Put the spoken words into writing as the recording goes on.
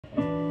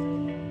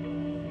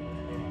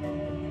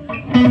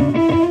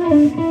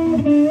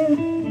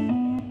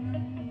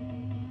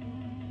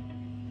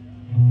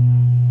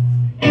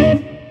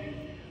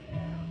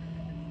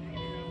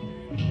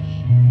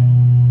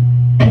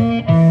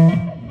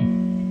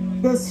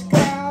The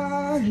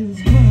sky is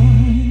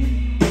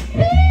mine.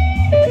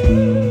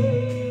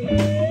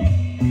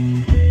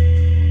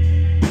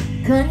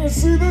 Can you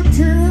see the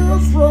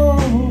tears roll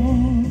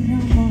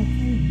down my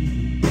face?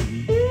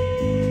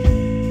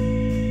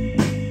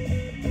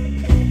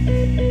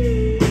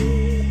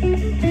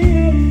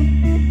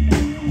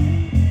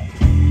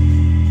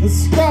 The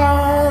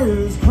sky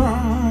is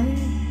crying.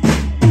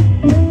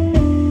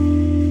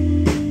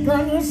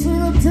 Can you see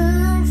the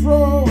tears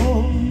roll?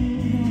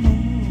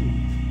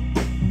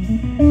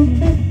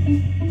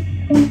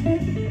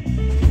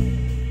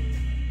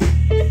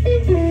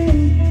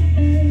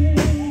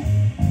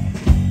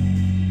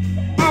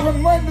 I've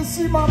been waiting to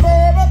see my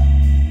baby,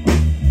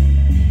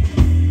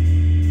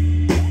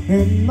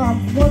 and I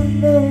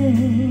wonder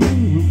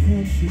what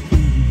can she do.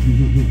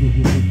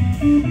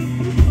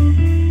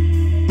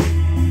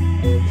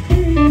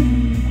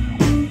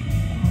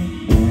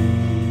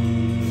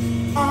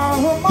 I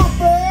heard my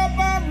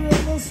baby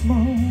this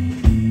morning.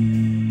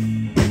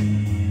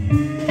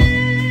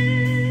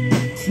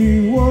 She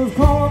was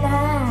calling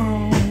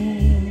out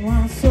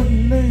my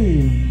certain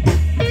name.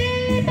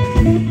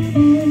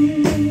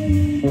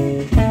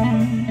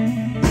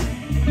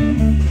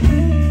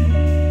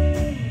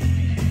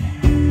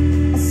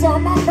 I saw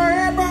my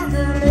baby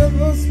early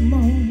this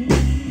morning.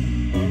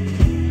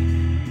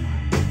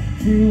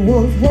 She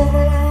was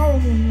walking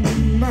out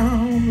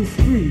down the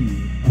street.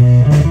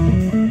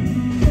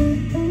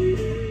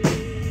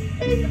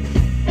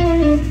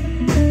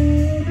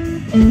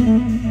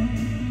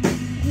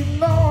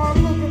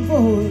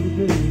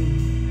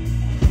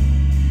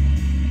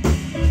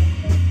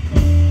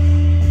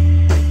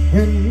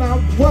 And I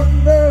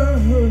wonder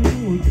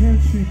what can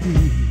she do.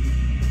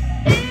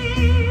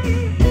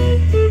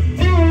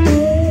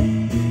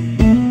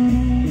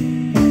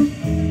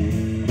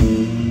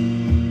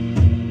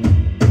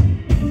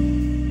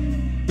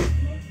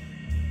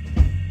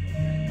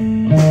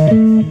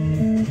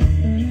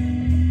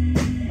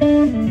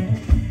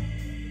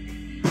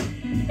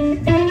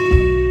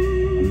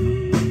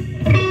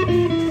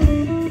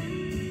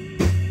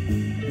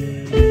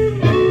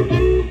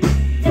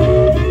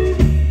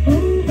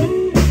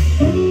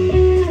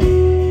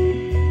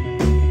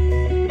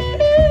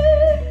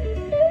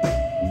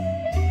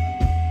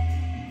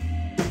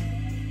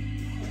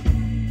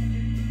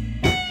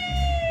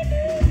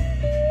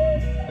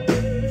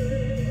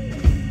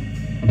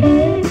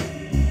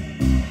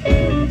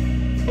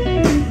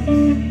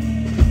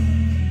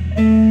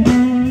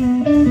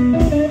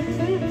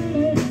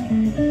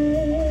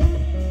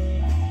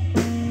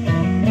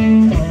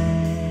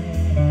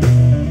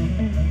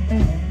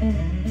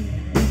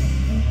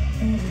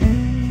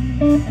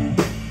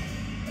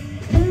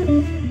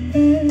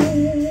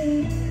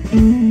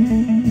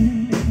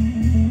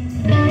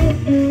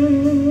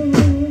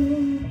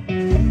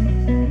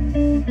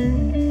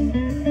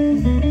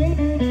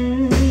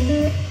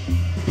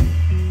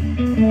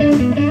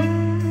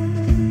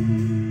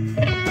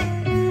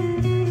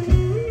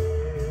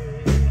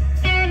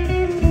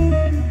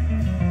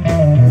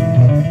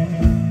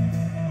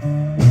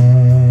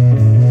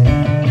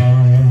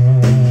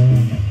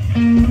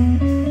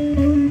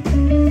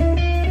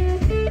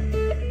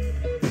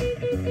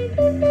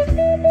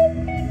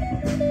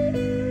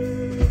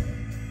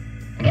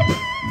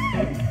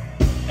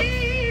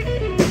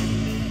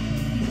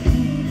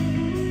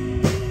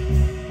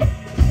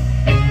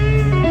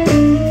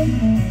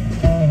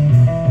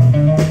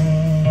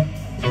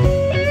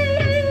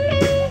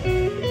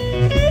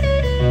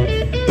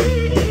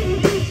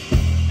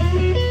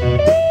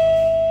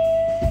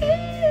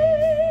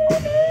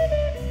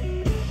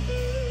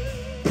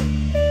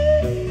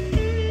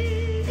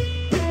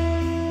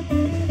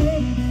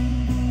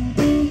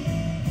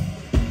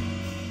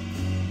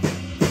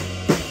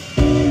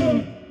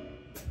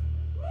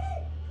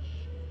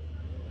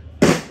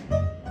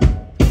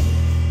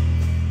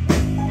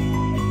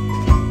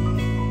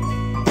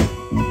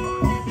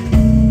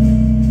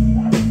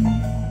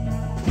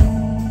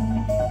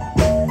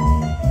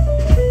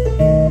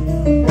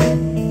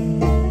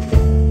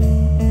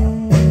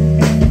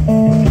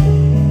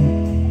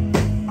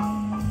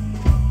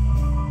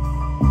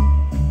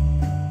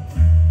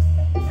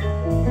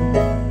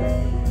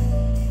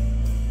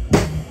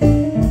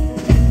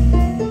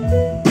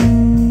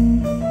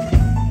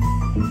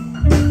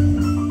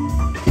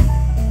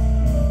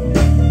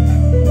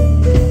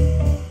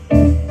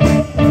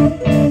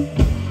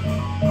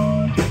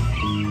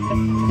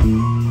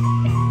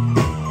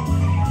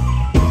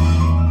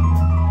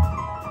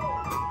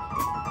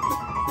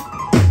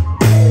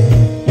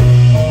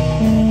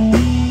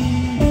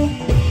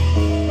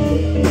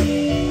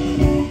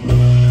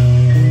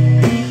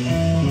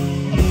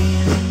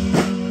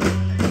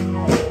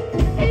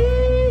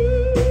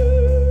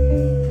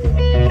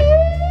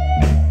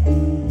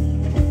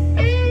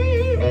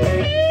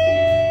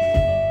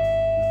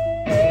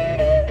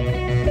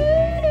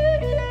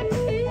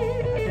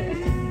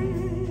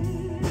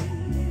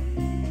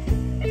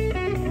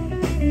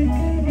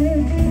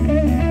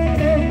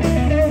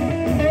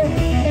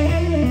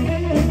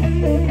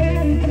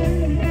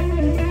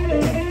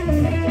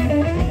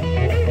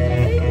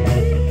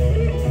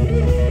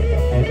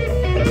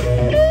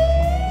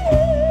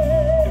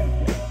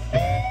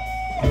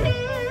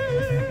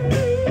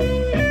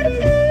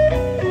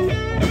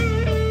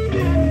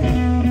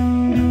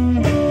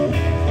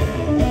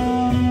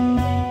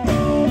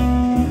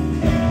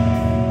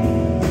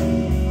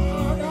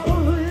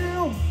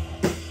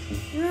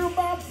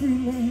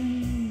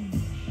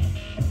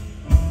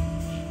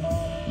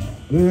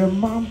 Yeah,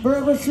 my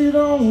baby, she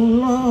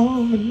don't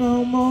love me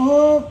no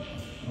more.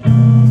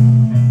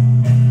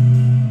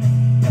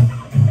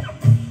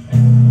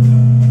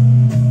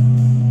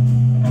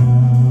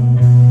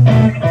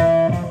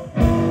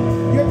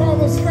 Yeah, all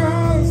the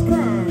sky's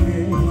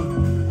crying,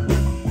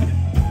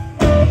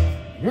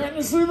 and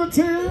you see the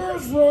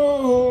tears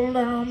roll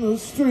down the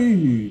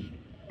street.